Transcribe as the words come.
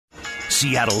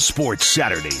Seattle Sports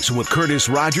Saturdays with Curtis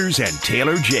Rogers and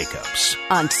Taylor Jacobs.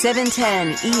 On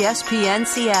 710 ESPN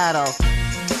Seattle.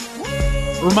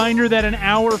 Reminder that an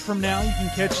hour from now you can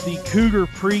catch the Cougar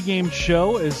pregame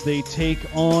show as they take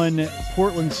on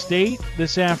Portland State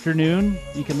this afternoon.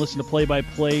 You can listen to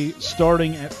play-by-play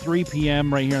starting at 3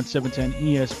 p.m. right here on 710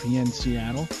 ESPN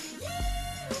Seattle.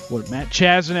 What Matt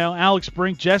Chazanow, Alex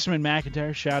Brink, Jessamine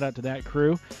McIntyre, shout out to that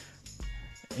crew.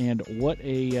 And what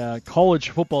a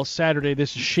college football Saturday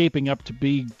this is shaping up to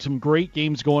be. Some great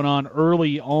games going on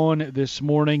early on this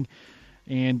morning.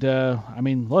 And,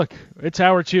 look, it's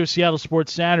hour 2 of Seattle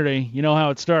Sports Saturday. You know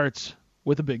how it starts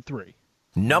with a big 3.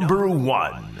 Number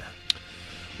 1.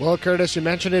 Well, Curtis, you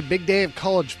mentioned it. Big day of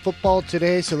college football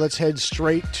today, so let's head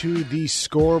straight to the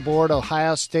scoreboard.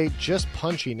 Ohio State just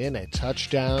punching in a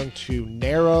touchdown to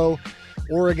narrow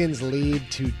Oregon's lead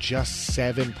to just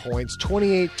 7 points.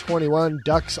 28-21,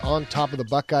 Ducks on top of the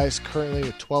Buckeyes currently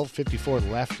with 12:54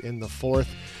 left in the fourth.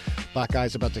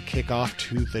 Buckeyes about to kick off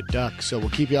to the Ducks. So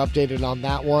we'll keep you updated on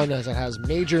that one as it has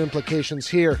major implications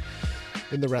here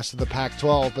in the rest of the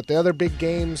Pac-12. But the other big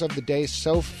games of the day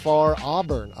so far,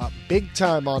 Auburn up big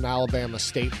time on Alabama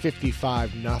State,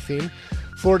 55-0.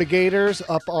 Florida Gators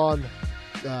up on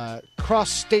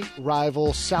cross-state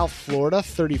rival South Florida,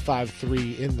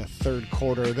 35-3 in the third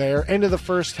quarter there. End of the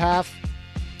first half,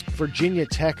 Virginia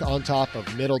Tech on top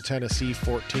of Middle Tennessee,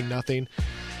 14-0.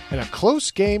 And a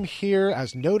close game here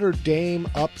as Notre Dame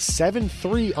up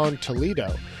 7-3 on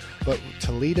Toledo. But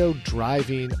Toledo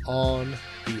driving on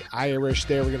the Irish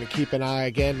there. We're going to keep an eye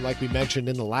again, like we mentioned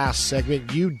in the last segment.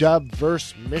 UW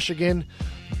versus Michigan.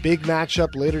 Big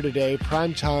matchup later today.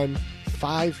 Primetime,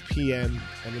 5 p.m.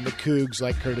 And then the Cougs,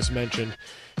 like Curtis mentioned,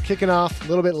 kicking off a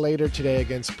little bit later today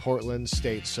against Portland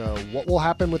State. So what will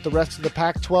happen with the rest of the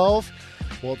Pac-12?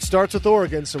 Well, it starts with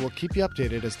Oregon, so we'll keep you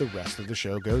updated as the rest of the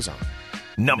show goes on.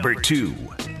 Number 2.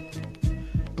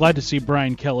 Glad to see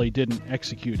Brian Kelly didn't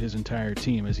execute his entire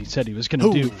team as he said he was going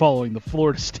to do following the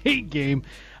Florida State game.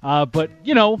 But,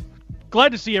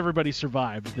 glad to see everybody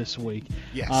survived this week.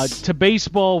 Yes. To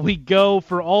baseball we go.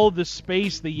 For all of the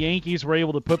space the Yankees were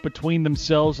able to put between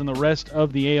themselves and the rest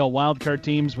of the AL wildcard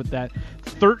teams with that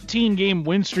 13-game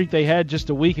win streak they had just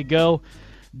a week ago,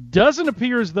 doesn't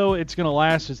appear as though it's going to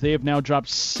last, as they have now dropped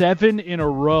 7 in a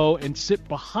row and sit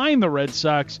behind the Red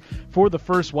Sox for the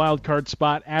first wild card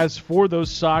spot. As for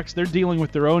those Sox, they're dealing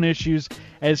with their own issues,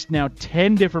 as now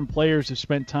 10 different players have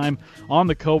spent time on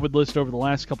the COVID list over the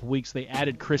last couple weeks. They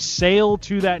added Chris Sale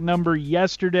to that number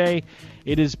yesterday.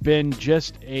 It has been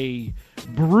just a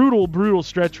brutal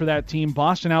stretch for that team.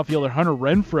 Boston outfielder Hunter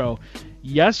Renfroe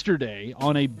yesterday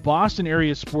on a Boston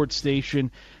area sports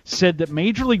station said that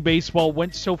Major League Baseball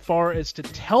went so far as to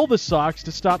tell the Sox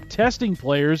to stop testing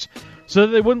players so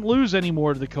that they wouldn't lose any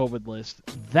more to the COVID list.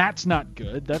 That's not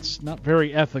good. That's not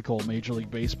very ethical, Major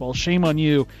League Baseball. Shame on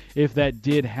you if that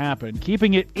did happen.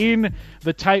 Keeping it in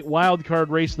the tight wild card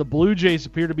race, the Blue Jays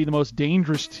appear to be the most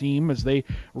dangerous team as they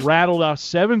rattled off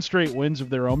 7 straight wins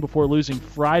of their own before losing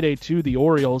Friday to the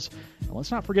Orioles. And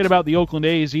let's not forget about the Oakland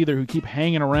A's either, who keep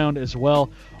hanging around as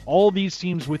well. All these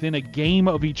teams within a game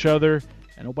of each other.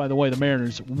 And oh, by the way, the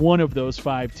Mariners, one of those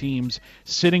 5 teams,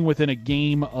 sitting within a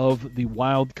game of the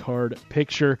wild card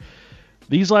picture.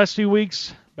 These last 2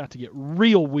 weeks, about to get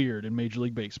real weird in Major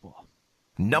League Baseball.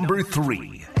 Number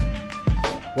 3.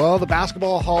 Well, the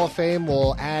Basketball Hall of Fame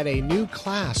will add a new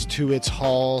class to its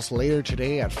halls later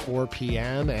today at 4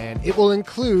 p.m., and it will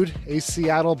include a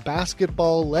Seattle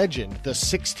basketball legend. The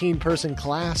 16-person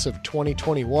class of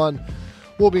 2021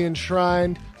 will be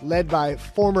enshrined, led by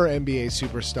former NBA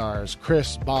superstars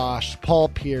Chris Bosh, Paul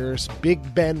Pierce,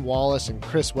 Big Ben Wallace, and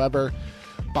Chris Webber.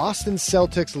 Boston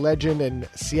Celtics legend and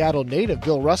Seattle native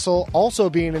Bill Russell also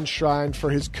being enshrined for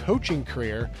his coaching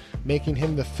career, making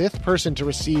him the 5th person to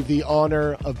receive the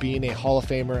honor of being a Hall of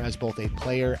Famer as both a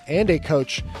player and a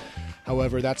coach.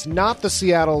 However, that's not the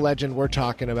Seattle legend we're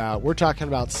talking about. We're talking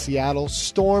about Seattle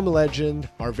Storm legend,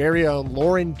 our very own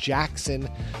Lauren Jackson.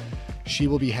 She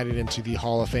will be headed into the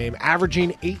Hall of Fame,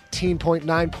 averaging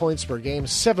 18.9 points per game,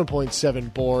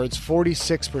 7.7 boards,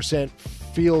 46%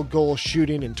 field goal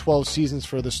shooting in 12 seasons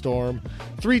for the Storm,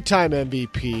 3-time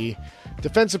MVP,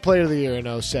 Defensive Player of the Year in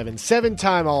 2007,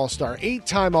 7-time All-Star,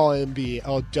 8-time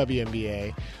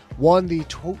All-WNBA, won the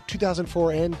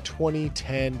 2004 and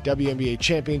 2010 WNBA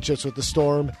championships with the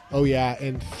Storm,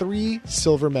 and 3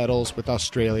 silver medals with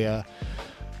Australia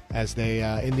as they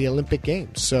in the Olympic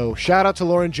Games. So shout out to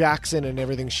Lauren Jackson and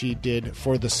everything she did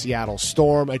for the Seattle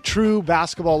Storm. A true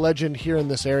basketball legend here in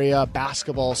this area,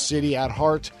 basketball city at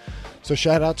heart. So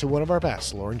shout out to one of our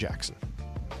best, Lauren Jackson.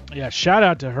 Yeah, shout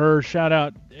out to her. Shout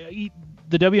out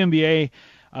the WNBA.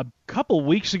 a couple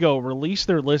weeks ago released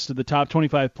their list of the top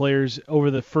 25 players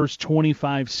over the first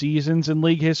 25 seasons in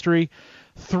league history.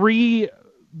 3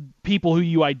 people who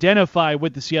you identify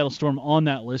with the Seattle Storm on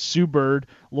that list: Sue Bird,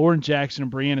 Lauren Jackson,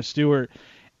 and Breanna Stewart.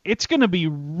 It's going to be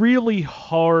really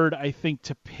hard, I think,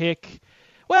 to pick.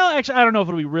 Well, actually, I don't know if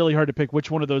it'll be really hard to pick which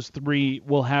one of those 3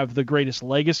 will have the greatest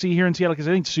legacy here in Seattle, because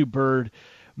I think Sue Bird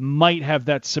might have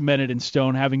that cemented in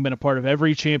stone, having been a part of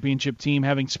every championship team,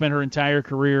 having spent her entire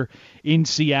career in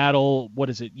Seattle. What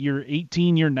is it, year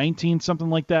 18, year 19, something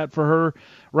like that for her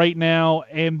right now.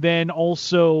 And then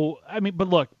also, but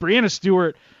look, Breanna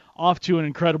Stewart off to an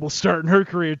incredible start in her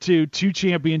career too. 2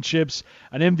 championships,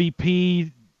 an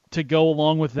MVP to go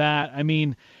along with that.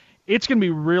 It's going to be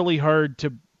really hard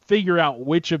to figure out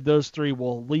which of those 3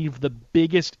 will leave the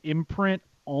biggest imprint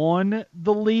on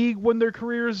the league when their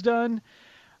career is done.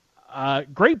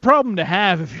 Great problem to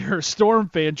have if you're a Storm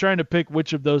fan, trying to pick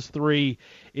which of those 3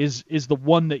 is the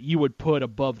one that you would put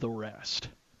above the rest.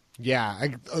 Yeah,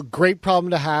 a great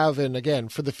problem to have. And again,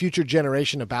 for the future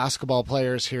generation of basketball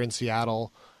players here in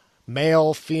Seattle,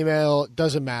 male, female,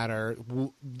 doesn't matter.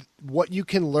 What you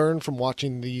can learn from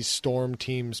watching these Storm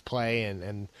teams play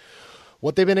and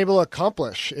what they've been able to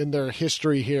accomplish in their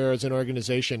history here as an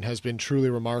organization has been truly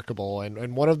remarkable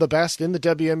and one of the best in the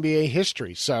WNBA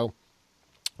history. So,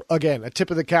 again, a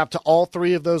tip of the cap to all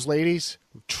 3 of those ladies.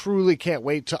 Truly can't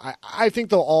wait to. I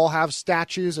think they'll all have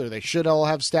statues, or they should all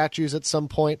have statues at some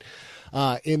point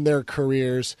in their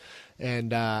careers.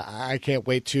 And I can't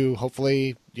wait to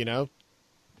hopefully,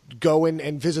 go in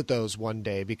and visit those one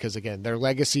day, because again, their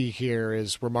legacy here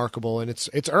is remarkable and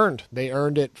it's earned. They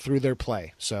earned it through their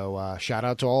play. So shout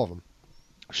out to all of them.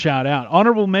 Shout out.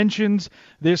 Honorable mentions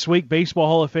this week: Baseball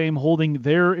Hall of Fame holding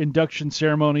their induction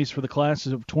ceremonies for the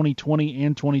classes of 2020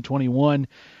 and 2021.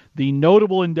 The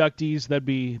notable inductees, that'd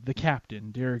be the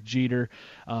captain, Derek Jeter,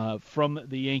 from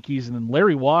the Yankees, and then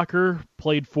Larry Walker,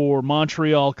 played for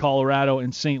Montreal, Colorado,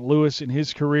 and St. Louis in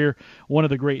his career, one of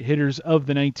the great hitters of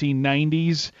the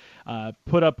 1990s.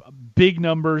 Put up big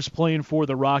numbers playing for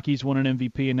the Rockies, won an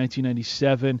MVP in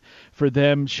 1997 for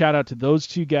them. Shout out to those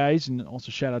 2 guys, and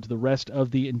also shout out to the rest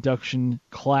of the induction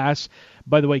class.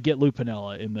 By the way, get Lou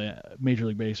Piniella in the Major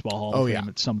League Baseball Hall of Fame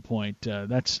at some point.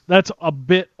 That's a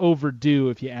bit overdue,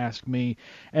 if you ask me.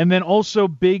 And then also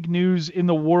big news in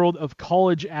the world of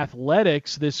college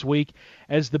athletics this week,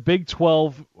 as the Big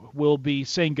 12 will be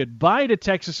saying goodbye to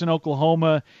Texas and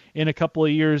Oklahoma in a couple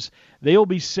of years. They will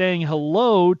be saying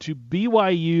hello to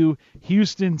BYU,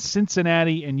 Houston,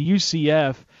 Cincinnati, and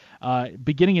UCF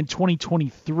beginning in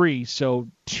 2023. So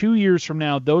 2 years from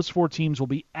now, those 4 teams will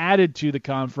be added to the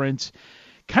conference,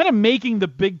 kind of making the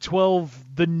Big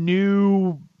 12 the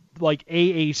new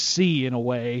AAC in a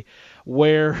way,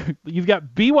 where you've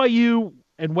got BYU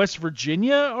and West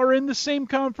Virginia are in the same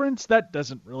conference. That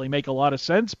doesn't really make a lot of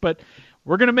sense, but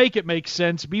we're going to make it make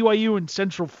sense. BYU and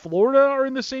Central Florida are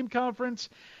in the same conference.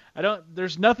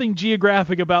 There's nothing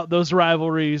geographic about those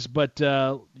rivalries, but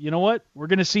you know what? We're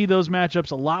going to see those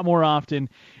matchups a lot more often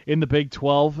in the Big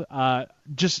 12.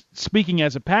 Just speaking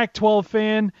as a Pac-12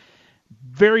 fan,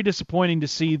 very disappointing to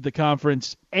see the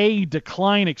conference, A,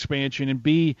 decline expansion, and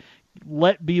B,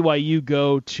 let BYU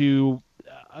go to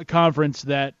a conference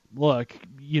that, look,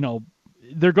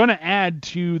 they're going to add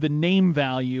to the name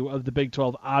value of the Big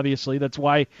 12, obviously. That's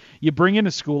why you bring in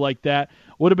a school like that.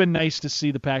 Would have been nice to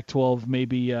see the Pac-12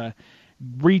 maybe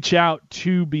reach out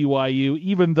to BYU,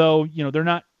 even though, they're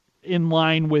not in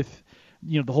line with,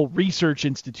 the whole research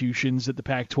institutions that the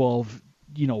Pac-12,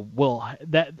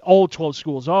 that all 12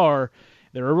 schools are.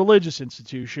 They're a religious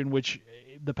institution, which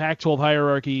the Pac-12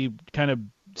 hierarchy kind of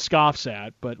scoffs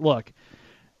at. But look,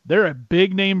 they're a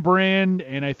big name brand,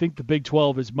 and I think the Big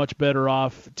 12 is much better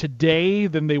off today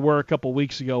than they were a couple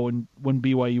weeks ago when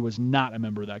BYU was not a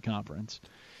member of that conference.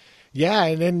 Yeah,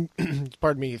 and then,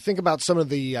 pardon me, think about some of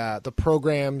the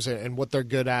programs and what they're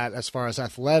good at as far as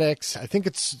athletics. I think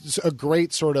it's a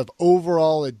great sort of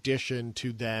overall addition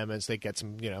to them as they get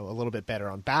some, a little bit better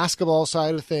on basketball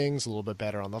side of things, a little bit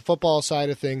better on the football side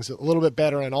of things, a little bit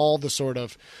better on all the sort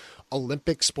of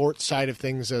Olympic sports side of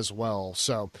things as well.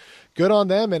 So good on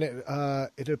them. And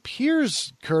it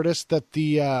appears, Curtis, that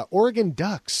the Oregon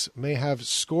Ducks may have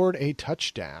scored a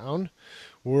touchdown.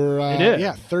 We're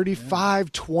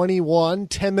 35-21,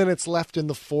 10 minutes left in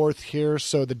the fourth here.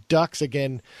 So the Ducks,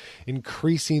 again,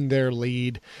 increasing their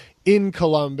lead in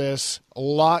Columbus. A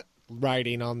lot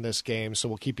riding on this game, so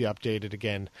we'll keep you updated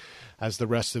again as the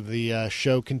rest of the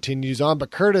show continues on.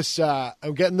 But Curtis,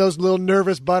 I'm getting those little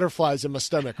nervous butterflies in my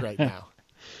stomach right now.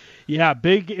 Yeah,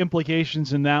 big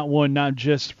implications in that one, not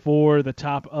just for the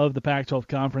top of the Pac-12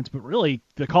 conference, but really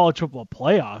the college football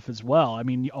playoff as well. I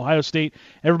mean, Ohio State,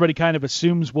 everybody kind of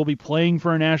assumes will be playing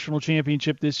for a national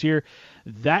championship this year.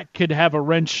 That could have a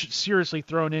wrench seriously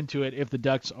thrown into it if the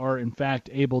Ducks are, in fact,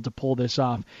 able to pull this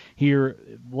off here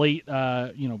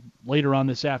later on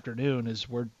this afternoon, as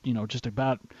we're, just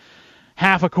about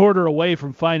half a quarter away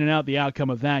from finding out the outcome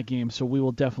of that game. So we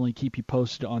will definitely keep you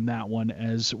posted on that one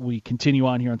as we continue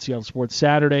on here on Seattle Sports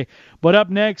Saturday. But up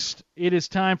next, it is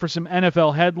time for some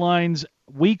NFL headlines,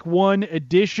 Week 1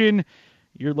 edition.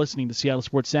 You're listening to Seattle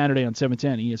Sports Saturday on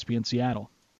 710 ESPN Seattle.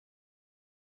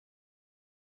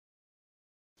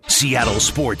 Seattle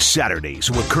Sports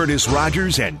Saturdays with Curtis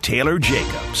Rogers and Taylor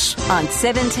Jacobs on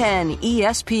 710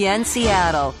 ESPN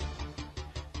Seattle.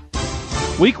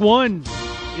 Week 1.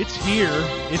 It's here.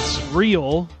 It's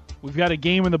real. We've got a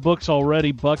game in the books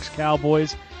already,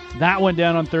 Bucs-Cowboys. That went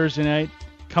down on Thursday night.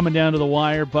 Coming down to the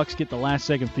wire, Bucs get the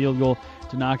last-second field goal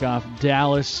to knock off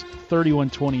Dallas,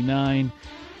 31-29.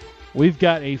 We've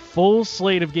got a full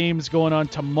slate of games going on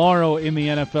tomorrow in the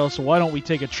NFL, so why don't we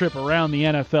take a trip around the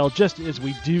NFL just as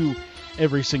we do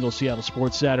every single Seattle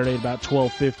Sports Saturday at about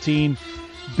 12:15.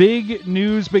 Big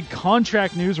news, big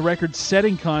contract news,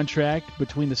 record-setting contract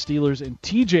between the Steelers and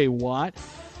T.J. Watt.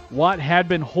 Watt had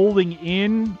been holding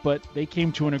in, but they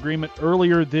came to an agreement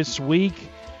earlier this week.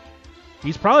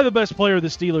 He's probably the best player the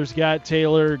Steelers got,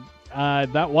 Taylor.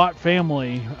 That Watt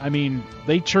family, I mean,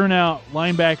 they churn out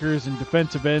linebackers and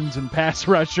defensive ends and pass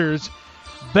rushers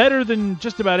better than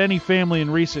just about any family in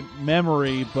recent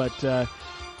memory, but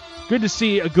good to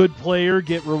see a good player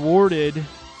get rewarded.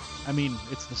 I mean,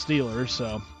 it's the Steelers,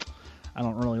 so I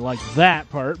don't really like that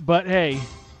part. But hey,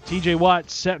 T.J. Watt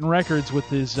setting records with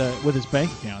his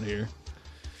bank account here.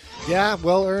 Yeah,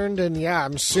 well earned, and yeah,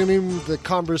 I'm assuming the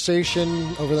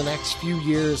conversation over the next few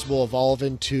years will evolve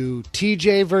into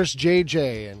TJ versus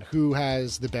JJ and who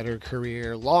has the better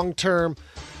career long term.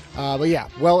 But yeah,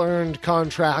 well earned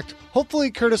contract.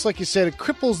 Hopefully, Curtis, like you said, it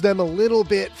cripples them a little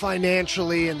bit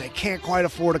financially, and they can't quite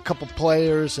afford a couple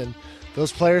players, and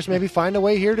those players maybe find a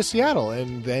way here to Seattle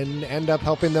and then end up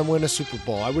helping them win a Super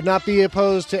Bowl. I would not be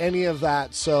opposed to any of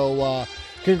that. So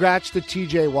congrats to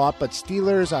TJ Watt. But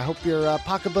Steelers, I hope your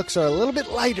pocketbooks are a little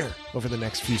bit lighter over the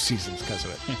next few seasons because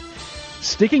of it.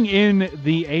 Sticking in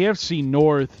the AFC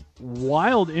North,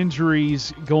 wild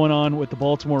injuries going on with the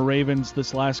Baltimore Ravens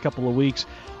this last couple of weeks.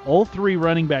 All three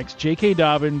running backs, J.K.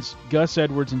 Dobbins, Gus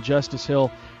Edwards, and Justice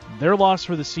Hill, they're lost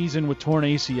for the season with torn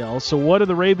ACL. So what do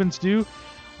the Ravens do?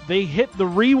 They hit the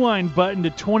rewind button to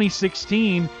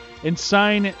 2016 and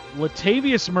sign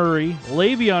Latavius Murray,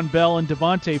 Le'Veon Bell, and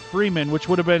Devontae Freeman, which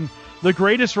would have been the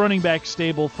greatest running back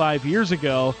stable 5 years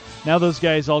ago. Now those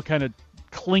guys all kind of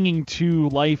clinging to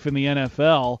life in the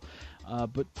NFL.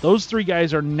 But those three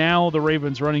guys are now the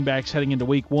Ravens running backs heading into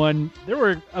Week 1. There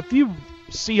were a few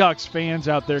Seahawks fans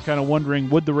out there kind of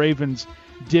wondering, would the Ravens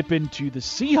dip into the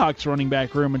Seahawks running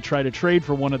back room and try to trade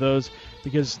for one of those?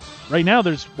 Because right now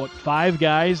there's, 5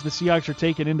 guys the Seahawks are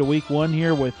taking into Week 1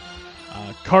 here with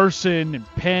Carson and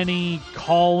Penny,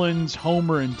 Collins,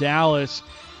 Homer, and Dallas.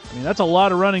 I mean, that's a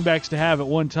lot of running backs to have at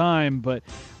one time, but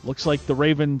looks like the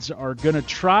Ravens are going to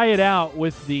try it out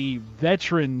with the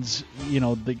veterans,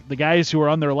 the guys who are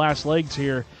on their last legs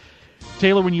here.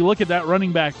 Taylor, when you look at that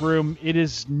running back room, it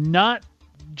is not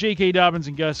J.K. Dobbins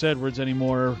and Gus Edwards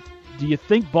anymore. Do you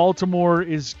think Baltimore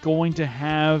is going to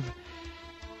have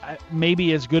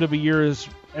maybe as good of a year as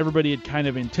everybody had kind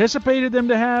of anticipated them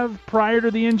to have prior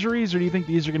to the injuries, or do you think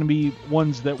these are going to be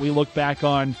ones that we look back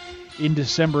on in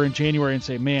December and January and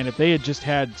say, man, if they had just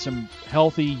had some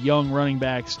healthy young running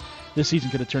backs, this season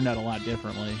could have turned out a lot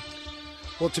differently?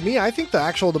 Well, to me, I think the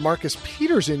DeMarcus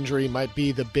Peters injury might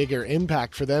be the bigger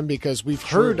impact for them, because we've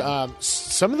heard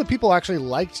some of the people actually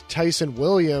liked Tyson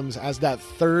Williams as that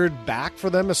third back for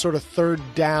them, a sort of third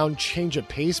down change of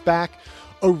pace back,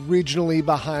 originally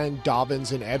behind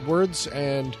Dobbins and Edwards,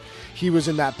 and he was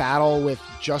in that battle with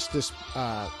Justice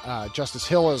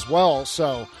Hill as well.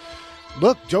 So,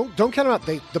 look, don't count them out.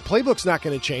 The playbook's not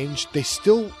going to change. They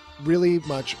still really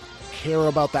much care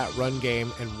about that run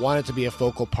game and want it to be a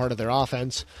focal part of their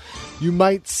offense. You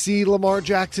might see Lamar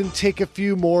Jackson take a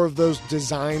few more of those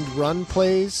designed run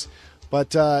plays, but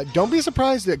don't be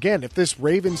surprised, again, if this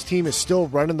Ravens team is still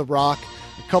running the rock.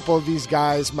 A couple of these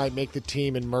guys might make the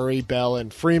team in Murray, Bell,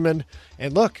 and Freeman.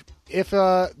 And look, if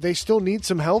they still need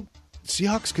some help,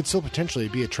 Seahawks could still potentially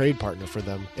be a trade partner for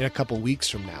them in a couple weeks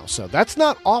from now. So that's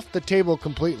not off the table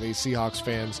completely, Seahawks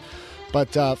fans.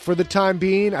 But for the time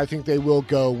being, I think they will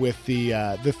go with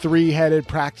the three-headed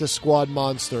practice squad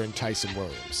monster and Tyson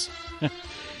Williams.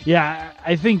 Yeah,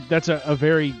 I think that's a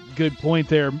very good point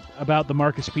there about the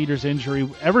Marcus Peters injury.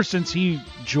 Ever since he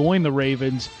joined the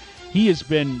Ravens, he has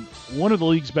been one of the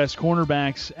league's best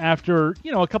cornerbacks after,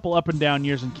 a couple up and down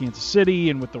years in Kansas City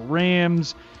and with the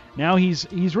Rams. Now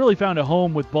he's really found a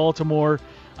home with Baltimore.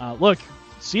 Look,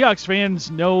 Seahawks fans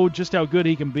know just how good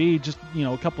he can be. Just,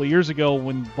 a couple of years ago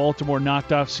when Baltimore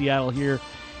knocked off Seattle here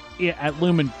at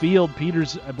Lumen Field,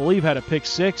 Peters, I believe, had a pick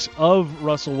six of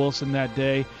Russell Wilson that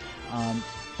day.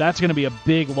 That's going to be a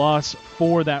big loss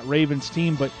for that Ravens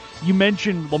team. But you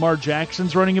mentioned Lamar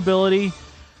Jackson's running ability.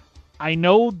 I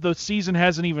know the season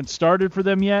hasn't even started for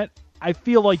them yet. I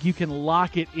feel like you can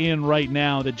lock it in right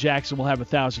now that Jackson will have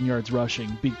 1,000 yards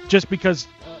rushing, just because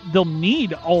they'll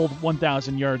need all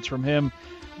 1,000 yards from him,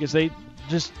 because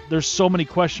there's so many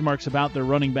question marks about their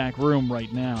running back room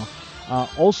right now.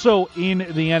 Also in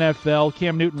the NFL,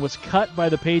 Cam Newton was cut by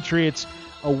the Patriots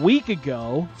a week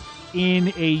ago in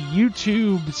a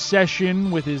YouTube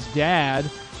session with his dad.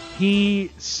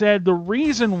 He said the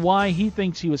reason why he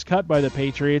thinks he was cut by the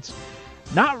Patriots,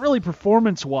 not really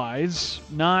performance-wise,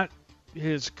 not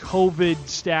his COVID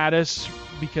status,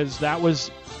 because that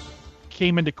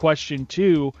came into question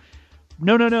too.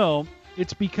 No.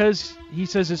 It's because he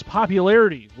says his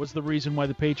popularity was the reason why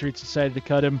the Patriots decided to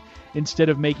cut him instead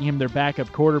of making him their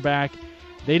backup quarterback.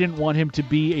 They didn't want him to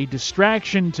be a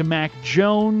distraction to Mac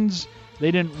Jones.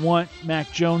 They didn't want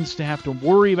Mac Jones to have to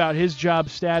worry about his job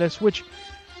status, which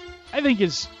I think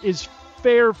is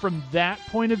fair from that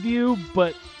point of view,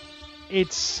 but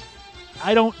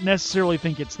I don't necessarily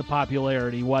think it's the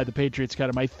popularity why the Patriots cut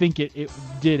him. I think it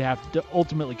did have to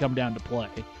ultimately come down to play.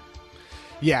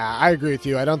 Yeah, I agree with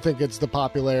you. I don't think it's the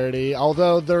popularity,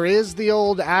 although there is the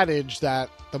old adage that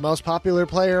the most popular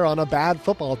player on a bad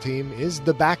football team is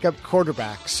the backup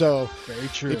quarterback. So very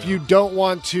true. If you don't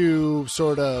want to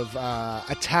sort of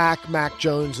attack Mac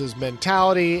Jones's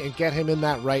mentality and get him in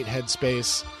that right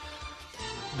headspace,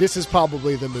 this is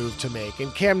probably the move to make.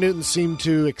 And Cam Newton seemed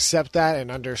to accept that and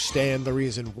understand the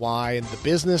reason why, and the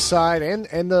business side and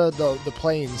the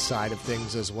playing side of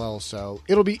things as well. So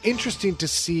it'll be interesting to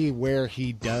see where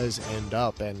he does end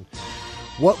up and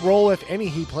what role, if any,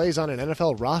 he plays on an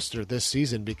NFL roster this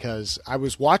season, because I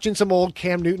was watching some old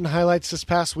Cam Newton highlights this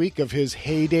past week of his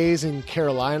heydays in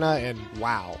Carolina, and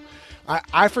wow.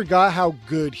 I forgot how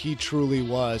good he truly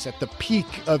was at the peak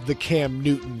of the Cam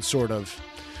Newton sort of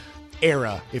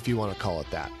era, if you want to call it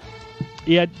that.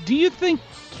 Yeah, do you think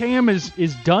Cam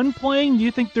is done playing? Do you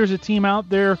think there's a team out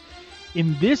there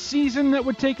in this season that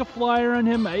would take a flyer on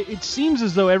him? It seems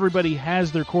as though everybody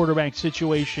has their quarterback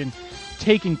situation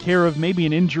taken care of. Maybe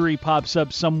an injury pops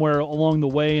up somewhere along the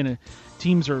way and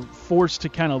teams are forced to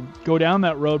kind of go down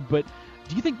that road. But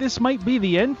do you think this might be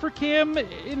the end for Cam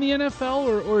in the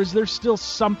NFL, or is there still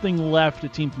something left a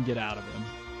team can get out of him?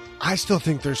 I still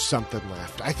think there's something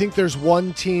left. I think there's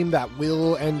one team that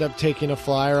will end up taking a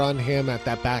flyer on him at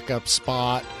that backup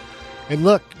spot. And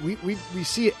look, we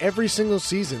see it every single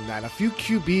season that a few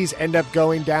QBs end up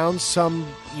going down, some,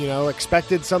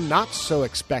 expected, some not so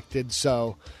expected.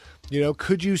 So,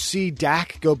 could you see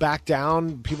Dak go back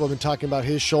down? People have been talking about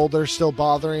his shoulder still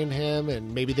bothering him,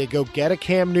 and maybe they go get a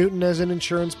Cam Newton as an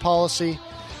insurance policy.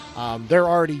 They're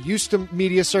already used to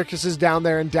media circuses down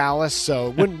there in Dallas, so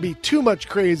it wouldn't be too much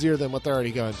crazier than what they're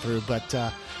already going through. But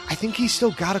I think he's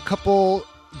still got a couple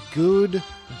good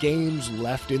games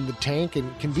left in the tank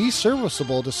and can be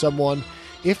serviceable to someone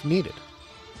if needed.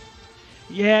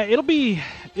 Yeah, it'll be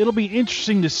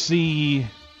interesting to see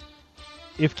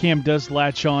if Cam does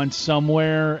latch on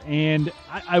somewhere. And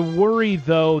I worry,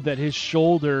 though, that his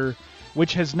shoulder,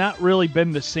 which has not really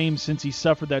been the same since he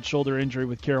suffered that shoulder injury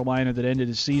with Carolina that ended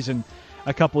his season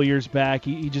a couple of years back.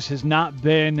 He just has not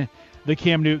been the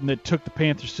Cam Newton that took the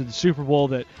Panthers to the Super Bowl,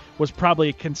 that was probably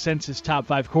a consensus top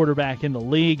 5 quarterback in the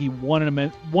league. He won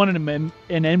an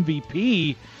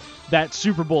MVP that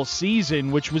Super Bowl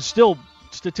season, which was still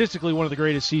statistically one of the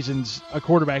greatest seasons a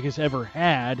quarterback has ever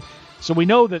had. So we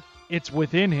know that it's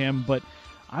within him, but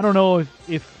I don't know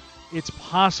if it's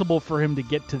possible for him to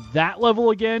get to that level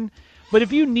again. But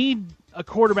if you need a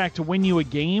quarterback to win you a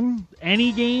game,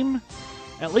 any game,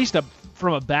 at least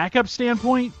from a backup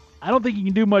standpoint, I don't think you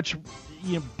can do much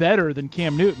better than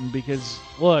Cam Newton, because,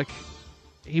 look,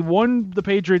 he won the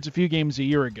Patriots a few games a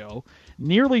year ago,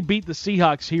 nearly beat the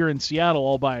Seahawks here in Seattle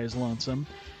all by his lonesome.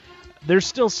 There's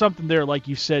still something there, like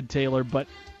you said, Taylor, but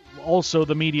also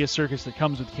the media circus that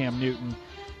comes with Cam Newton.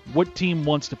 What team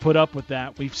wants to put up with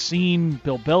that? We've seen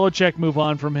Bill Belichick move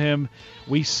on from him.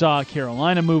 We saw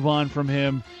Carolina move on from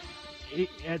him.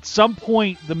 At some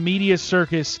point, the media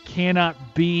circus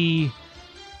cannot be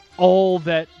all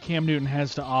that Cam Newton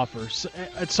has to offer. So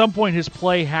at some point, his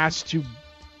play has to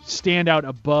stand out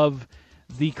above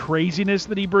the craziness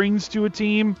that he brings to a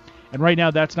team. And right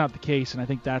now that's not the case, and I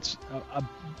think that's a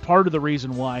part of the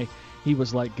reason why he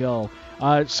was let go.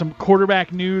 Some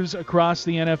quarterback news across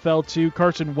the NFL, too.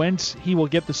 Carson Wentz, he will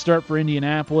get the start for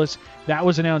Indianapolis. That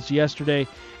was announced yesterday.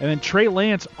 And then Trey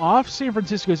Lance off San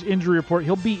Francisco's injury report.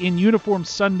 He'll be in uniform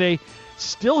Sunday.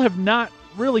 Still have not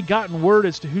really gotten word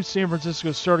as to who San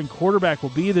Francisco's starting quarterback will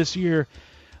be this year.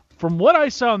 From what I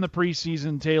saw in the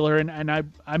preseason, Taylor, and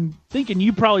I'm thinking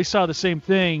you probably saw the same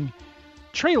thing,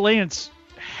 Trey Lance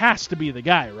has to be the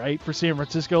guy, right, for San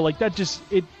Francisco? Like, that just,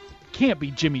 it can't be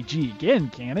Jimmy G again,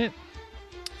 can it?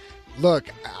 Look,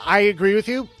 I agree with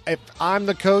you. If I'm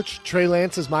the coach, Trey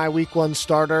Lance is my week 1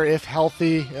 starter, if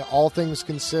healthy, all things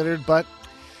considered. But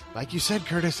like you said,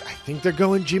 Curtis, I think they're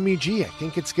going Jimmy G. I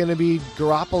think it's going to be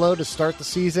Garoppolo to start the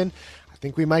season. I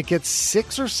think we might get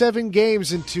 6 or 7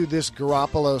 games into this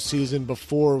Garoppolo season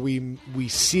before we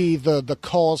see the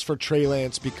calls for Trey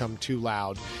Lance become too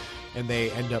loud and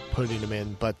they end up putting him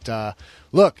in. But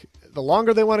look, the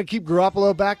longer they want to keep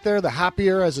Garoppolo back there, the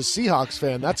happier as a Seahawks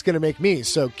fan that's going to make me.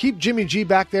 So keep Jimmy G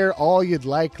back there all you'd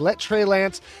like. Let Trey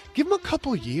Lance, give him a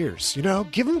couple years,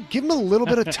 give him a little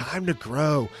bit of time to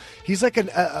grow. He's like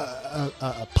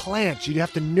a plant. You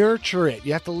have to nurture it.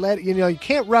 You have to let it, you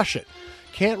can't rush it.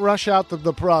 Can't rush out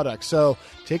the product. So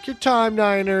take your time,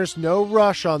 Niners. No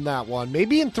rush on that one.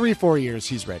 Maybe in 3-4 years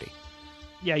he's ready.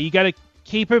 Yeah, you got to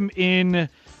keep him in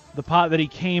the pot that he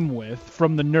came with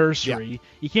from the nursery. Yeah.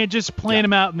 You can't just plant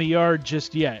him out in the yard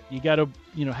just yet. You got to,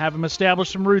 have him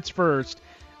establish some roots first.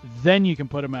 Then you can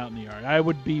put him out in the yard. I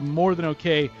would be more than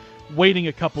okay waiting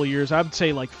a couple of years. I would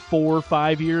say like 4 or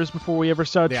 5 years before we ever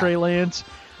saw Trey Lance.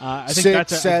 I think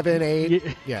 6, 7,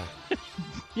 8. Yeah.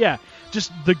 Yeah.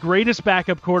 Just the greatest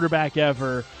backup quarterback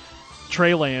ever,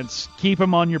 Trey Lance. Keep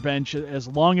him on your bench as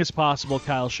long as possible,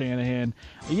 Kyle Shanahan.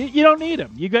 You don't need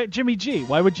him. You got Jimmy G.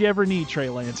 Why would you ever need Trey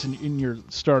Lance in your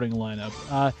starting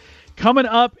lineup? Coming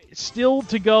up, still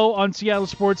to go on Seattle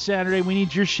Sports Saturday, we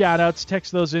need your shout-outs.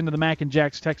 Text those into the Mac and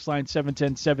Jacks text line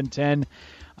 710-710.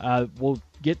 We'll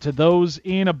get to those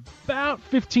in about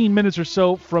 15 minutes or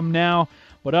so from now.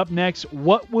 But up next,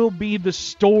 what will be the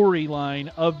storyline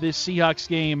of this Seahawks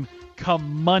game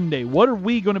come Monday? What are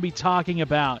we going to be talking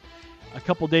about a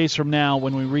couple days from now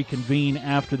when we reconvene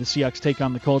after the Seahawks take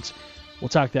on the Colts? We'll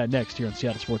talk that next here on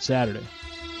Seattle Sports Saturday.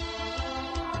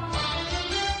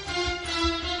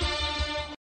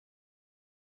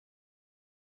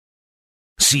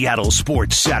 Seattle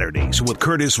Sports Saturdays with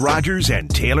Curtis Rogers and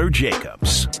Taylor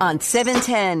Jacobs. On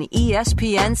 710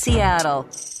 ESPN Seattle.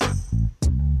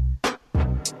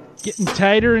 Getting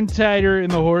tighter and tighter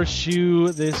in the horseshoe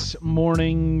this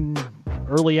morning,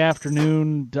 early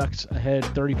afternoon. Ducks ahead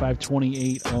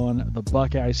 35-28 on the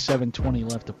Buckeyes,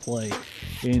 7:20 left to play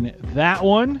in that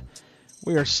one.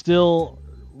 We are still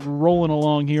rolling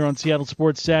along here on Seattle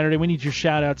Sports Saturday. We need your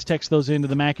shout-outs. Text those into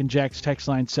the Mac and Jacks text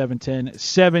line 710.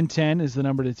 710 is the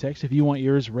number to text if you want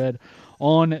yours read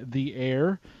on the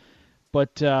air.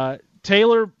 But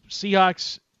Taylor,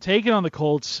 Seahawks taking on the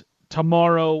Colts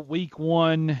tomorrow, week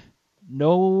 1.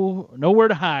 Nowhere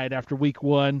to hide after week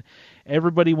 1.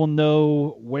 Everybody will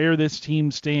know where this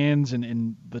team stands,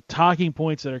 and the talking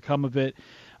points that are come of it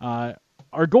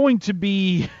are going to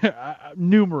be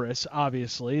numerous,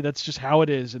 obviously. That's just how it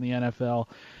is in the NFL.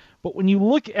 But when you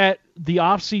look at the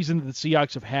offseason that the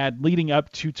Seahawks have had leading up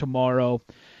to tomorrow,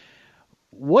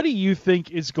 what do you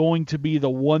think is going to be the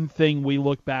one thing we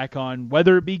look back on,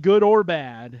 whether it be good or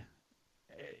bad,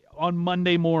 on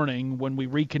Monday morning when we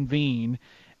reconvene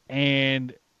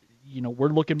and we're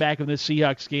looking back on this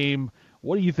Seahawks game?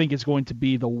 What do you think is going to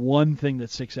be the one thing that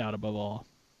sticks out above all?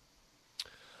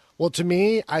 Well, to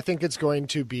me, I think it's going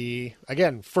to be,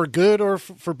 again, for good or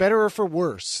for better or for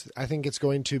worse, I think it's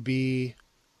going to be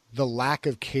the lack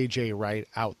of KJ Wright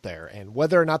out there, and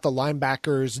whether or not the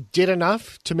linebackers did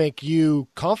enough to make you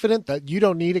confident that you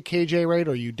don't need a KJ Wright,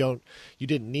 or you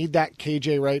didn't need that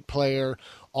KJ Wright player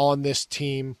on this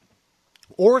team,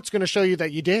 or it's going to show you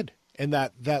that you did, and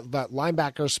that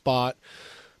linebacker spot,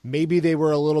 maybe they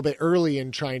were a little bit early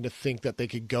in trying to think that they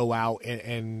could go out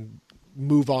and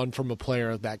move on from a player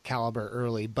of that caliber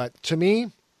early. But to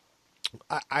me,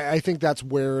 I think that's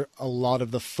where a lot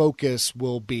of the focus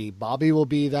will be. Bobby will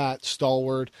be that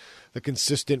stalwart, the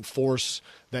consistent force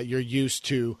that you're used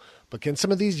to. But can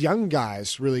some of these young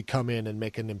guys really come in and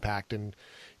make an impact? And,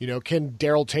 can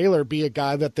Darrell Taylor be a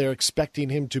guy that they're expecting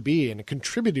him to be, and a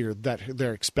contributor that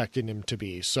they're expecting him to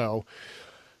be? So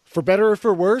for better or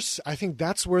for worse, I think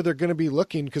that's where they're going to be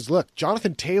looking. Because, look,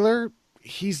 Jonathan Taylor,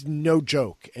 he's no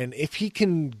joke. And if he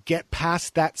can get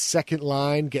past that second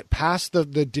line, get past the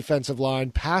defensive line,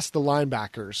 past the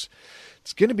linebackers,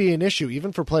 it's going to be an issue,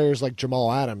 even for players like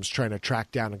Jamal Adams trying to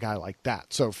track down a guy like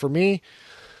that. So for me,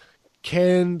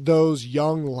 can those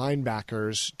young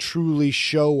linebackers truly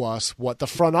show us what the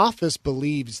front office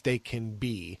believes they can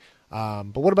be?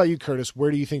 But what about you, Curtis?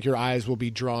 Where do you think your eyes will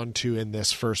be drawn to in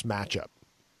this first matchup?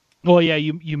 Well, yeah,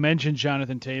 you mentioned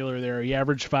Jonathan Taylor there. He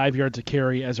averaged 5 yards a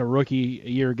carry as a rookie a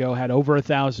year ago, had over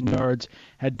 1,000 yards,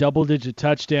 had double-digit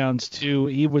touchdowns, too.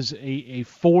 He was a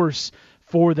force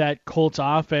for that Colts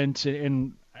offense,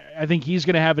 and I think he's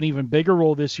going to have an even bigger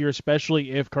role this year,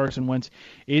 especially if Carson Wentz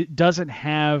doesn't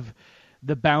have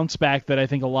the bounce back that I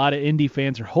think a lot of Indy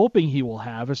fans are hoping he will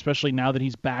have, especially now that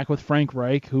he's back with Frank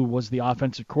Reich, who was the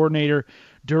offensive coordinator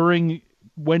during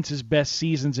Wentz's best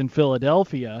seasons in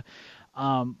Philadelphia.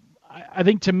 I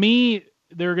think, to me,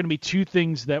 there are going to be two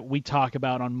things that we talk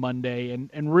about on Monday,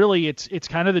 and really it's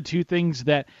kind of the two things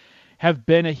that have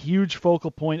been a huge focal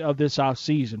point of this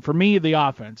offseason. For me, the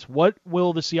offense. What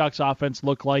will the Seahawks offense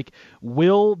look like?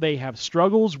 Will they have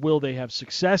struggles? Will they have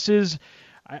successes?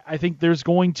 I think there's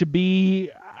going to be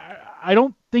 – I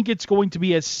don't think it's going to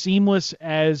be as seamless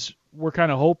as we're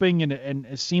kind of hoping and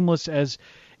as seamless as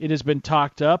it has been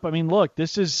talked up. I mean, look,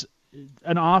 this is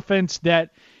an offense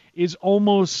that is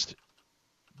almost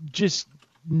just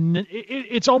 –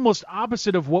 it's almost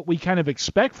opposite of what we kind of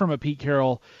expect from a Pete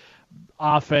Carroll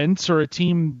offense or a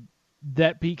team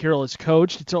that Pete Carroll has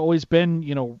coached. It's always been,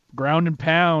 ground and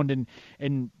pound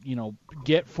and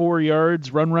get 4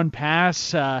 yards, run,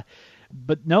 pass.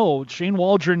 But no, Shane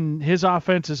Waldron, his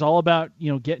offense is all about,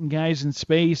 getting guys in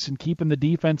space and keeping the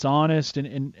defense honest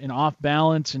and off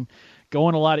balance and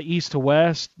going a lot of east to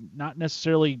west, not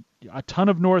necessarily a ton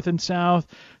of north and south.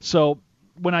 So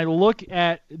when I look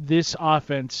at this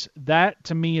offense, that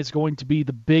to me is going to be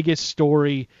the biggest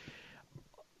story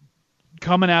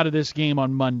coming out of this game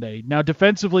on Monday. Now,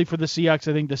 defensively for the Seahawks,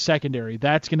 I think the secondary,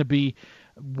 that's going to be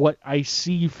what I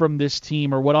see from this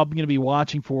team, or what I'm going to be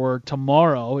watching for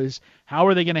tomorrow, is how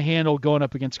are they going to handle going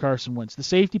up against Carson Wentz. The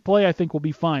safety play, I think, will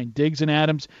be fine. Diggs and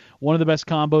Adams, one of the best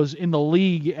combos in the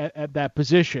league at that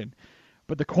position.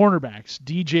 But the cornerbacks,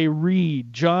 DJ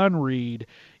Reed, John Reed,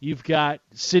 you've got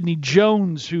Sidney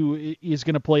Jones, who is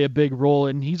going to play a big role,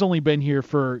 and he's only been here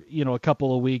for a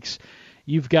couple of weeks.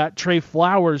 You've got Trey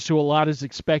Flowers, who a lot is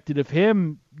expected of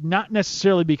him, not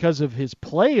necessarily because of his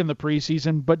play in the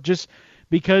preseason, but just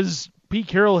because Pete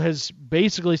Carroll has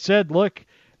basically said, look,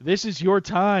 this is your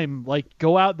time. Like,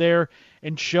 go out there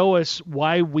and show us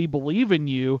why we believe in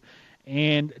you.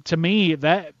 And to me,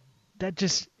 that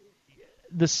just –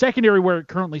 the secondary where it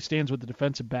currently stands with the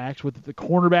defensive backs, with the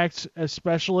cornerbacks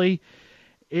especially,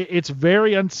 it's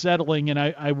very unsettling, and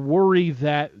I worry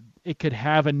that it could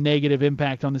have a negative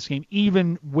impact on this game,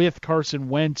 even with Carson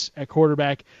Wentz at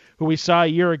quarterback, who we saw a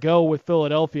year ago with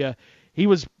Philadelphia. He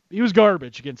was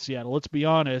garbage against Seattle, let's be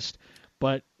honest,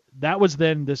 but that was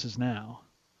then, this is now.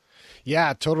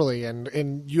 Yeah, totally.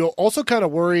 And you'll also kind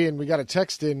of worry, and we got a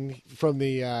text in from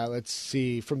the,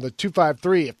 from the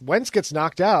 253. If Wentz gets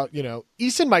knocked out,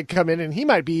 Eason might come in and he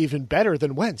might be even better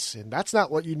than Wentz. And that's not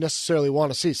what you necessarily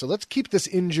want to see. So let's keep this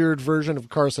injured version of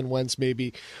Carson Wentz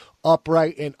maybe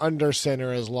upright and under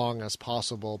center as long as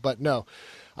possible. But no,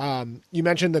 you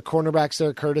mentioned the cornerbacks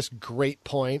there, Curtis. Great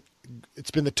point.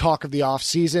 It's been the talk of the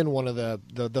offseason, one of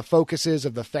the focuses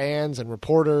of the fans and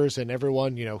reporters and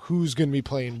everyone, who's going to be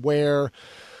playing where.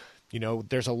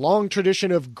 There's a long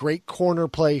tradition of great corner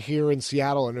play here in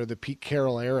Seattle under the Pete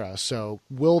Carroll era. So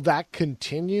will that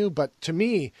continue? But to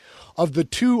me, of the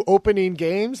two opening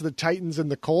games, the Titans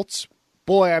and the Colts,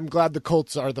 boy, I'm glad the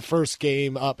Colts are the first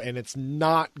game up, and it's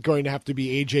not going to have to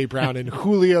be A.J. Brown and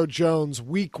Julio Jones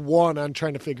week one on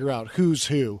trying to figure out who's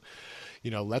who.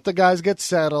 Let the guys get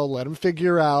settled, let them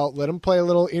figure out, let them play a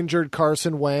little injured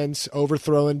Carson Wentz,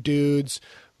 overthrowing dudes,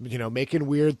 making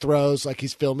weird throws like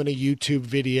he's filming a YouTube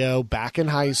video back in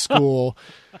high school.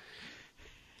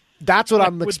 That's what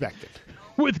I'm expecting.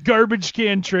 With garbage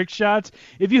can trick shots.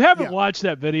 If you haven't watched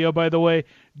that video, by the way,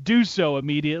 do so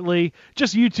immediately.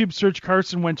 Just YouTube search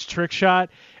Carson Wentz trick shot,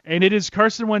 and it is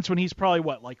Carson Wentz when he's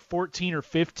probably, 14 or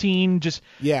 15, just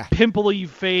pimply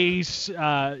face.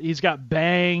 He's got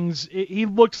bangs. He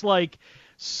looks like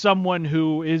someone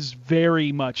who is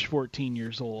very much 14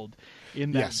 years old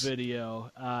in that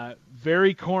video.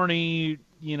 Very corny,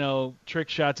 trick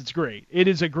shots. It's great. It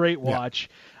is a great watch.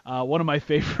 One of my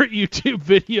favorite YouTube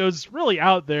videos really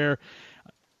out there.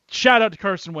 Shout out to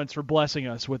Carson Wentz for blessing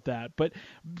us with that. But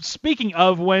speaking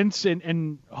of Wentz,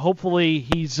 and hopefully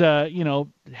he's,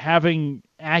 having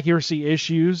accuracy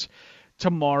issues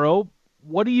tomorrow,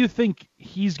 what do you think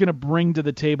he's going to bring to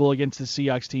the table against the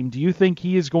Seahawks team? Do you think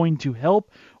he is going to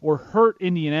help or hurt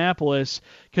Indianapolis?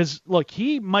 Because, look,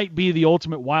 he might be the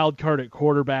ultimate wild card at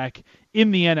quarterback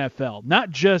in the NFL, not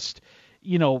just,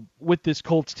 with this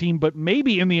Colts team, but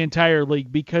maybe in the entire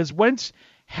league, because Wentz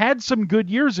had some good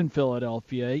years in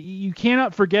Philadelphia. You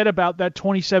cannot forget about that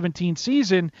 2017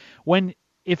 season when,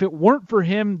 if it weren't for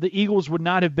him, the Eagles would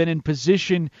not have been in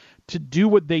position to do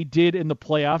what they did in the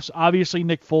playoffs. Obviously,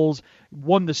 Nick Foles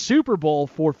won the Super Bowl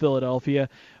for Philadelphia,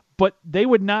 but they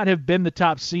would not have been the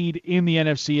top seed in the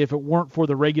NFC if it weren't for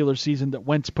the regular season that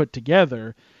Wentz put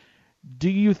together. Do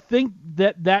you think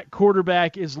that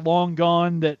quarterback is long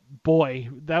gone, that, boy,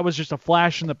 that was just a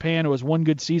flash in the pan, it was one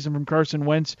good season from Carson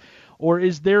Wentz? Or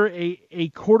is there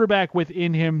a quarterback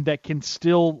within him that can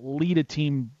still lead a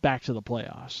team back to the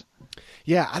playoffs?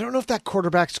 Yeah, I don't know if that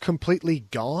quarterback's completely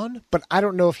gone, but I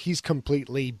don't know if he's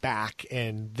completely back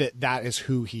and that is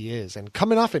who he is. And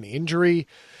coming off an injury,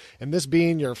 and this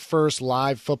being your first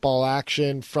live football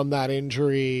action from that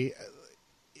injury,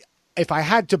 if I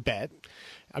had to bet,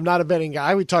 I'm not a betting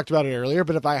guy, we talked about it earlier,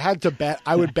 but if I had to bet,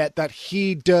 I would bet that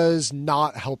he does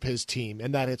not help his team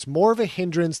and that it's more of a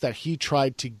hindrance that he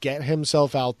tried to get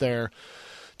himself out there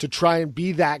to try and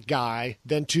be that guy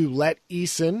than to let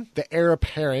Eason, the heir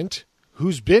apparent,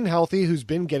 who's been healthy, who's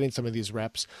been getting some of these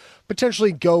reps,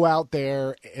 potentially go out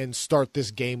there and start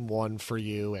this game one for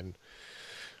you. And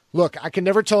look, I can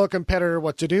never tell a competitor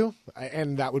what to do,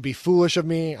 and that would be foolish of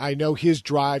me. I know his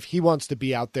drive. He wants to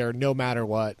be out there no matter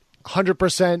what.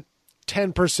 100%,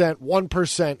 10%,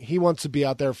 1%. He wants to be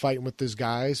out there fighting with these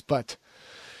guys, but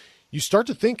you start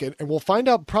to think it, and we'll find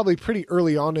out probably pretty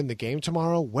early on in the game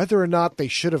tomorrow whether or not they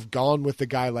should have gone with a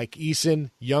guy like Eason,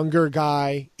 younger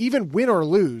guy, even win or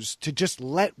lose, to just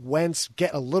let Wentz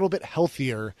get a little bit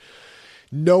healthier,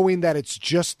 knowing that it's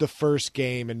just the first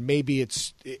game, and maybe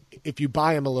if you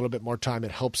buy him a little bit more time,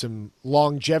 it helps him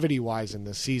longevity-wise in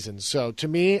the season. So to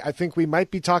me, I think we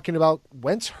might be talking about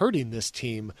Wentz hurting this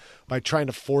team by trying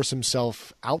to force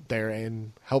himself out there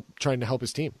and trying to help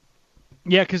his team.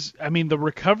 Yeah, because, the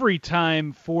recovery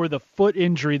time for the foot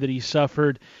injury that he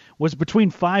suffered was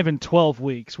between 5 and 12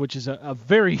 weeks, which is a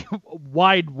very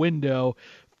wide window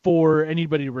for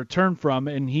anybody to return from.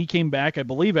 And he came back, I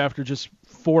believe, after just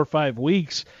 4 or 5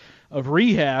 weeks of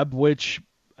rehab, which,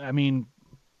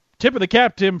 tip of the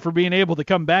cap to him for being able to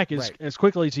come back as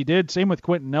quickly as he did. Same with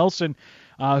Quentin Nelson,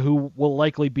 who will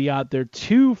likely be out there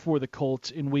too for the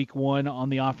Colts in week 1 on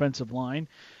the offensive line.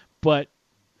 But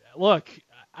look,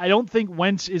 I don't think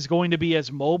Wentz is going to be as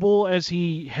mobile as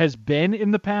he has been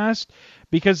in the past,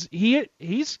 because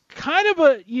he's kind of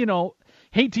a,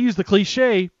 hate to use the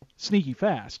cliche, sneaky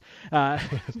fast.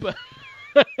 But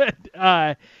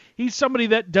he's somebody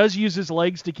that does use his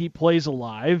legs to keep plays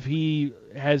alive. He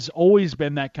has always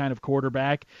been that kind of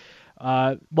quarterback.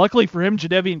 Luckily for him,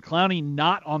 Jadeveon Clowney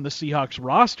not on the Seahawks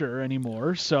roster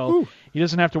anymore, so he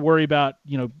doesn't have to worry about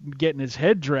getting his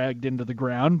head dragged into the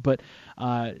ground. But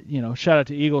shout out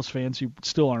to Eagles fans who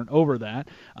still aren't over that.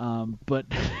 But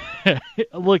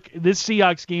look, this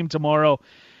Seahawks game tomorrow,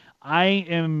 I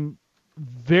am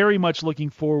very much looking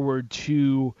forward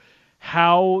to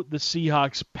how the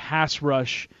Seahawks pass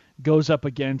rush goes up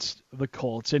against the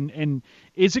Colts. And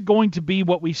is it going to be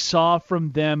what we saw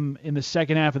from them in the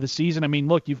second half of the season?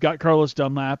 Look, you've got Carlos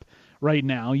Dunlap right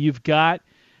now. You've got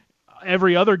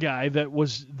every other guy that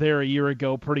was there a year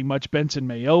ago, pretty much. Benson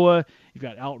Mayowa. You've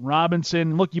got Alton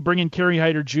Robinson. Look, you bring in Kerry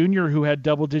Hyder Jr., who had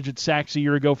double-digit sacks a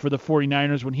year ago for the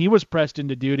 49ers when he was pressed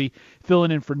into duty,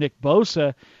 filling in for Nick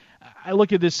Bosa. I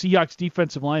look at this Seahawks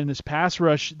defensive line and this pass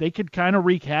rush, they could kind of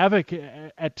wreak havoc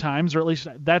at times, or at least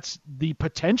that's the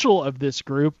potential of this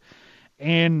group.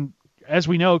 And as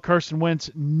we know, Carson Wentz,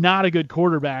 not a good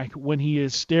quarterback when he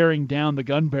is staring down the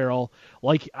gun barrel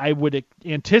like I would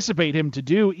anticipate him to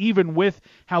do, even with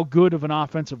how good of an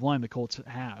offensive line the Colts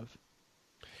have.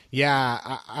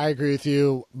 Yeah, I agree with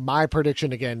you. My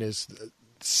prediction, again, is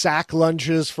sack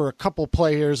lunges for a couple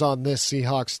players on this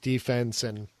Seahawks defense,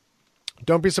 and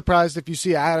don't be surprised if you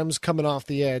see Adams coming off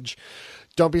the edge.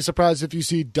 Don't be surprised if you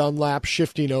see Dunlap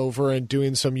shifting over and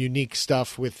doing some unique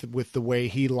stuff with the way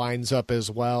he lines up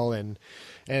as well. And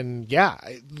yeah,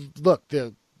 look,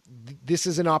 this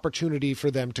is an opportunity for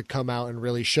them to come out and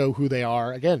really show who they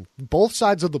are. Again, both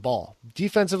sides of the ball,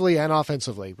 defensively and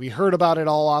offensively. We heard about it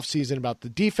all offseason about the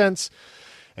defense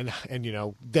and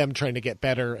them trying to get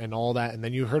better and all that. And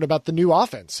then you heard about the new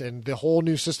offense and the whole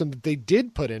new system that they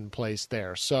did put in place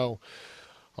there. So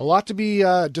a lot to be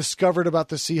discovered about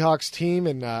the Seahawks team.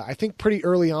 And I think pretty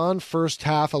early on, first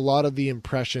half, a lot of the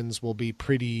impressions will be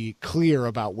pretty clear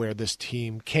about where this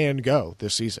team can go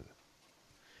this season.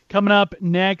 Coming up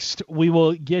next, we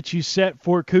will get you set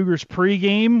for Cougars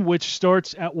pregame, which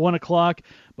starts at 1 o'clock.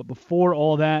 But before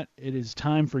all that, it is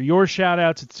time for your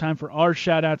shout-outs. It's time for our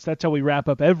shout-outs. That's how we wrap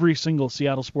up every single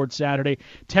Seattle Sports Saturday.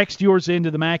 Text yours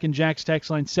into the Mac and Jack's text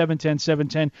line,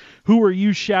 710-710. Who are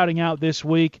you shouting out this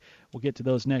week? We'll get to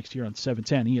those next here on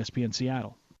 710 ESPN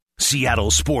Seattle.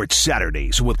 Seattle Sports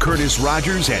Saturdays with Curtis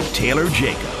Rogers and Taylor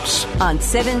Jacobs. On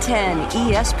 710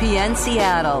 ESPN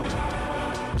Seattle.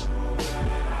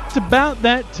 It's about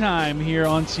that time here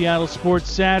on Seattle Sports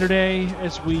Saturday,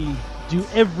 as we do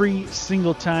every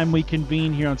single time we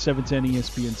convene here on 710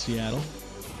 ESPN Seattle.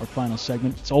 Our final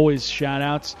segment. It's always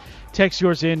shout-outs. Text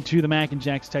yours in to the Mac and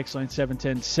Jack's text line,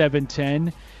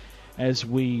 710-710, as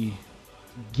we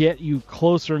get you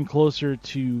closer and closer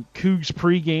to Cougs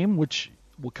pregame, which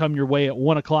will come your way at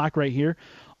 1 o'clock right here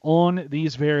on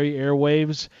these very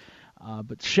airwaves.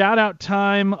 But shout-out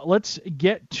time. Let's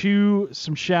get to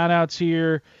some shout-outs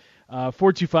here.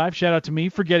 425, shout out to me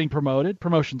for getting promoted.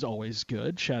 Promotion's always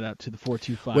good. Shout out to the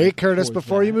 425. Wait, Curtis,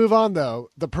 before you move on, though,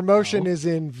 the promotion is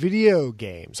in video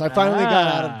games. I finally got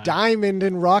out of Diamond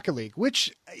in Rocket League,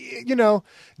 which,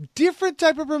 different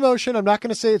type of promotion. I'm not going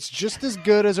to say it's just as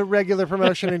good as a regular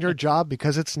promotion in your job,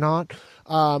 because it's not.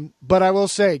 But I will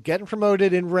say, getting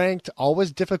promoted in ranked,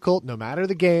 always difficult, no matter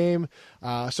the game.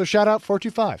 So shout out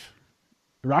 425.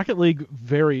 Rocket League,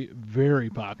 very, very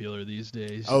popular these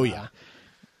days. Oh, yeah.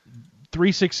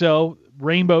 360,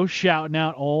 Rainbow shouting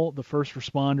out all the first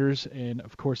responders and,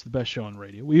 of course, the best show on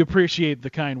radio. We appreciate the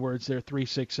kind words there,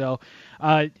 360.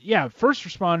 First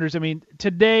responders, I mean,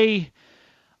 today,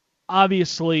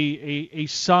 obviously a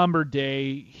somber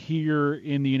day here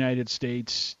in the United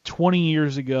States. 20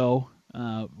 years ago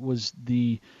was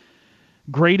the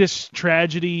greatest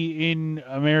tragedy in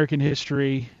American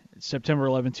history, September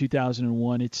 11,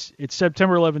 2001. It's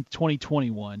September 11,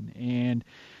 2021, and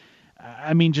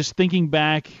I mean, just thinking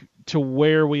back to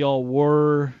where we all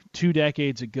were 2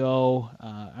 decades ago,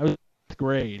 I was in 8th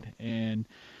grade, and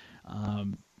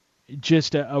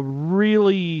just a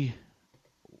really,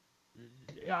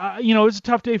 it's a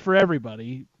tough day for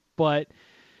everybody, but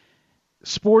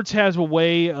sports has a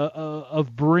way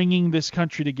of bringing this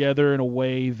country together in a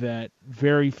way that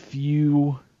very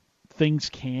few things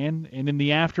can. And in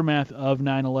the aftermath of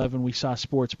 9/11, we saw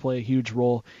sports play a huge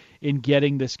role in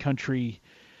getting this country,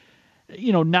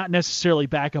 not necessarily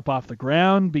back up off the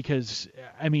ground, because,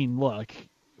 I mean, look,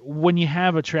 when you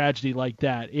have a tragedy like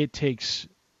that, it takes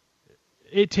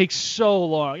so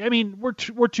long. I mean, we're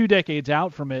 2 decades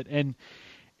out from it, and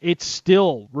it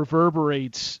still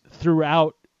reverberates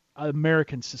throughout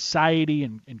American society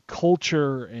and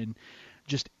culture and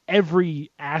just every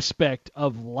aspect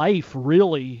of life,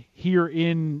 really, here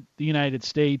in the United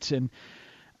States. And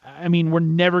I mean, we're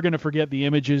never going to forget the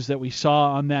images that we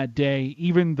saw on that day,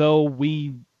 even though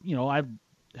I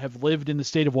have lived in the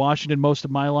state of Washington most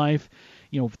of my life,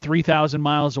 3,000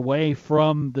 miles away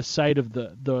from the site of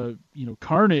the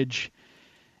carnage.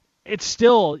 It's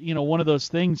still, one of those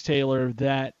things, Taylor,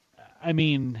 that, I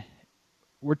mean,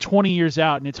 we're 20 years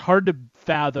out, and it's hard to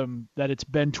fathom that it's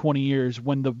been 20 years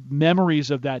when the memories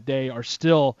of that day are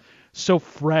still so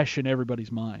fresh in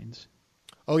everybody's minds.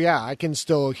 Oh, yeah, I can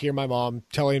still hear my mom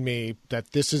telling me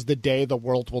that this is the day the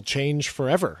world will change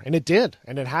forever. And it did,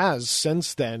 and it has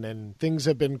since then, and things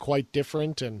have been quite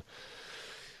different. And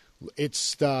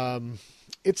it's a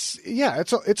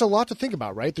lot to think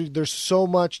about, right? There's so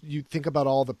much. You think about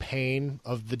all the pain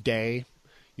of the day.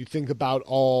 You think about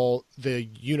all the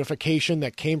unification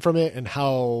that came from it, and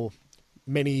how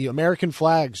many American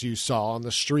flags you saw on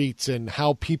the streets, and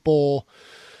how people,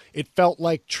 it felt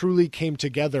like, truly came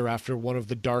together after one of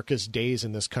the darkest days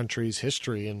in this country's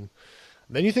history. And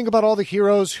then you think about all the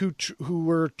heroes who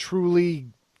were truly,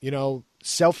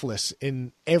 selfless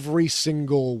in every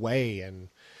single way. And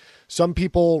some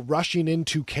people rushing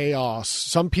into chaos,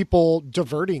 some people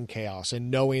diverting chaos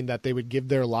and knowing that they would give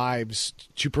their lives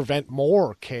to prevent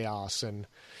more chaos. And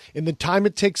in the time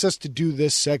it takes us to do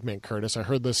this segment, Curtis, I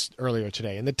heard this earlier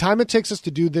today, in the time it takes us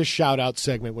to do this shout-out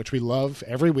segment, which we love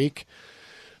every week,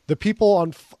 the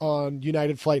people on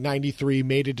United Flight 93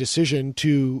 made a decision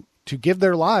to give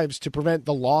their lives to prevent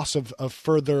the loss of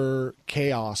further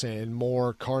chaos and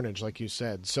more carnage, like you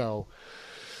said. So,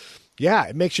 yeah,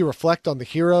 it makes you reflect on the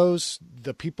heroes,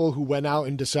 the people who went out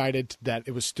and decided that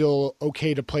it was still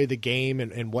okay to play the game,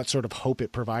 and what sort of hope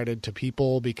it provided to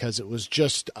people, because it was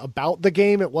just about the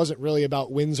game. It wasn't really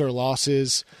about wins or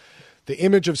losses. The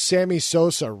image of Sammy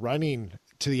Sosa running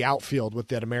to the outfield with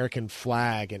that American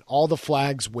flag and all the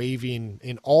flags waving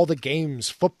in all the games,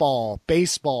 football,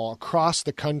 baseball, across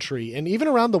the country, and even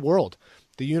around the world,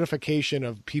 the unification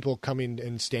of people coming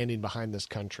and standing behind this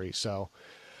country. So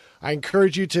I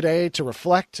encourage you today to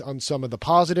reflect on some of the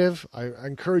positive. I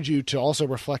encourage you to also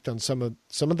reflect on some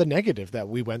of the negative that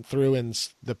we went through and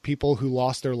the people who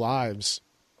lost their lives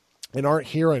and aren't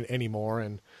here anymore,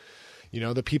 and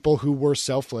the people who were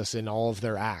selfless in all of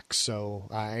their acts. So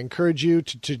I encourage you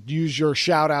to use your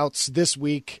shout outs this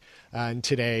week and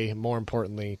today, more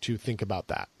importantly, to think about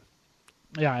that.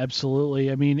 Yeah,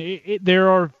 absolutely. I mean,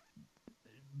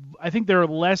 I think there are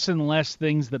less and less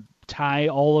things that tie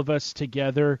all of us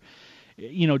together,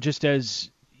 just as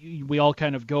we all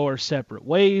kind of go our separate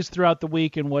ways throughout the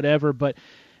week and whatever. But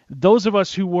those of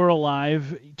us who were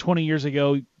alive 20 years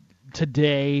ago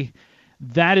today,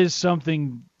 that is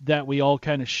something that we all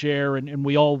kind of share, and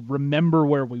we all remember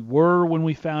where we were when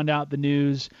we found out the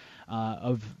news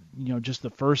of just the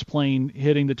first plane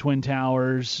hitting the Twin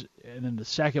Towers, and then the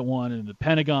second one, and the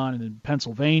Pentagon, and then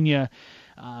Pennsylvania.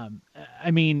 I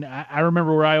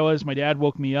remember where I was. My dad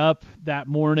woke me up that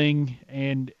morning,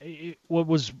 and what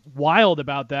was wild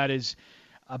about that is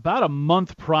about a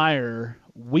month prior,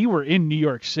 we were in New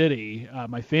York City,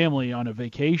 my family on a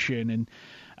vacation, and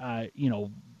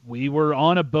we were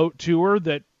on a boat tour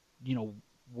that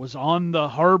was on the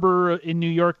harbor in New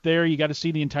York there. You got to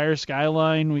see the entire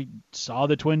skyline. We saw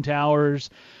the Twin Towers.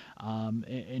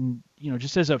 And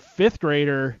just as a fifth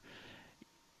grader,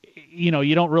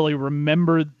 you don't really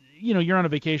remember, you're on a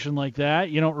vacation like that.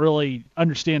 You don't really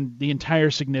understand the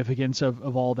entire significance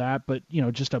of all that. But,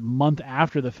 just a month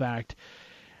after the fact,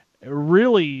 it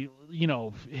really,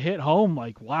 hit home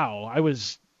like, wow, I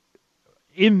was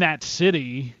in that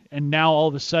city, and now all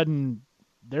of a sudden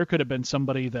there could have been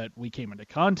somebody that we came into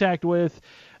contact with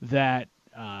that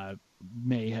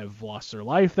may have lost their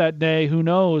life that day. Who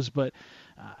knows? But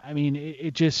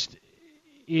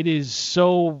it is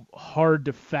so hard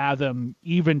to fathom,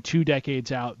 even 2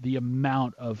 decades out, the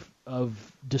amount of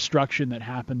destruction that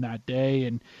happened that day.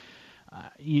 And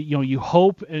you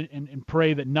hope and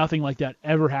pray that nothing like that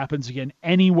ever happens again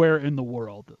anywhere in the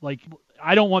world. Like,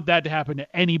 I don't want that to happen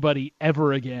to anybody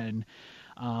ever again,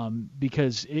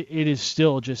 because it is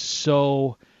still just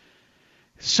so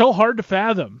hard to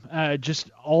fathom,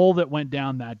 just all that went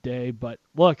down that day. But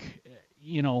look,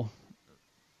 it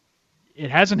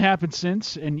hasn't happened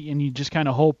since, and you just kind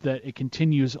of hope that it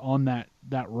continues on that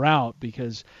route,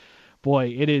 because,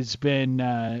 boy, it has been,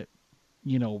 a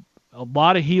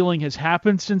lot of healing has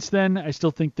happened since then. I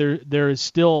still think there is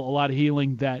still a lot of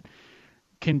healing that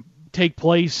can take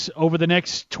place over the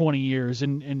next 20 years,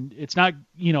 and it's not,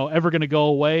 ever going to go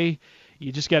away.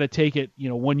 You just got to take it,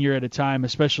 1 year at a time,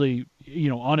 especially,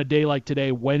 on a day like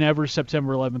today, whenever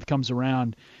September 11th comes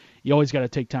around, you always got to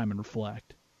take time and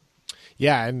reflect.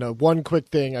 Yeah, and one quick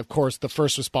thing, of course, the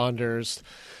first responders,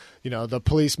 the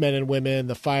policemen and women,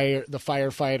 the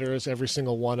firefighters, every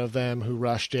single one of them who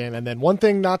rushed in. And then one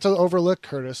thing not to overlook,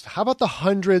 Curtis, how about the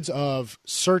hundreds of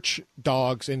search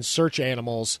dogs and search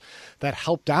animals that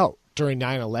helped out during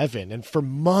 9/11 and for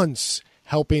months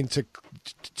helping to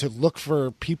look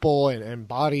for people and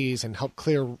bodies and help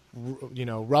clear,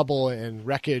 rubble and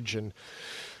wreckage, and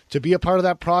to be a part of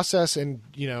that process. And,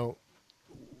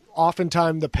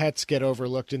 oftentimes the pets get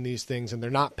overlooked in these things, and they're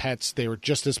not pets. They were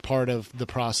just as part of the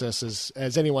process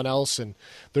as anyone else. And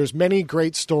there's many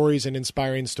great stories and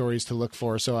inspiring stories to look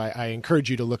for. So I encourage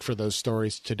you to look for those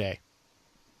stories today.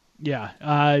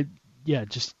 Yeah.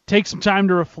 Just take some time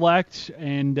to reflect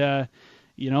and,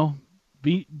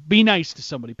 be nice to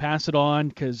somebody, pass it on,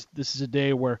 because this is a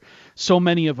day where so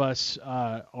many of us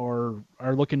are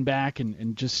looking back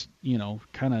and just,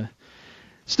 kind of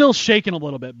still shaken a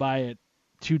little bit by it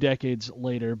 2 decades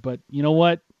later. But you know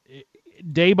what?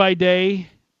 Day by day,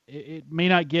 it may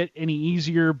not get any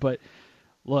easier, but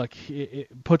look,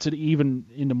 it puts it even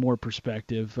into more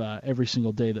perspective every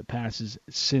single day that passes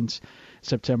since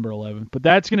September 11th. But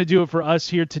that's going to do it for us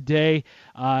here today.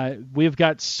 We've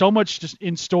got so much just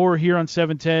in store here on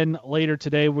 710 later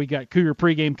today. We got Cougar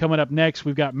pregame coming up next.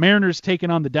 We've got Mariners taking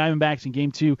on the Diamondbacks in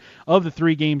Game 2 of the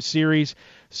 3-game series.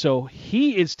 So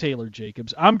he is Taylor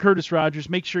Jacobs. I'm Curtis Rogers.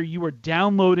 Make sure you are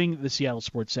downloading the Seattle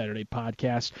Sports Saturday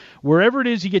podcast wherever it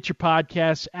is you get your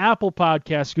podcasts: Apple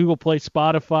Podcasts, Google Play,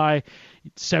 Spotify,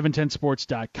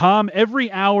 710sports.com.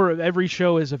 Every hour of every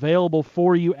show is available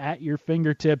for you at your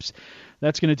fingertips.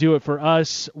 That's going to do it for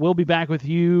us. We'll be back with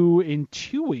you in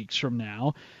 2 weeks from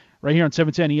now, right here on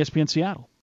 710 ESPN Seattle.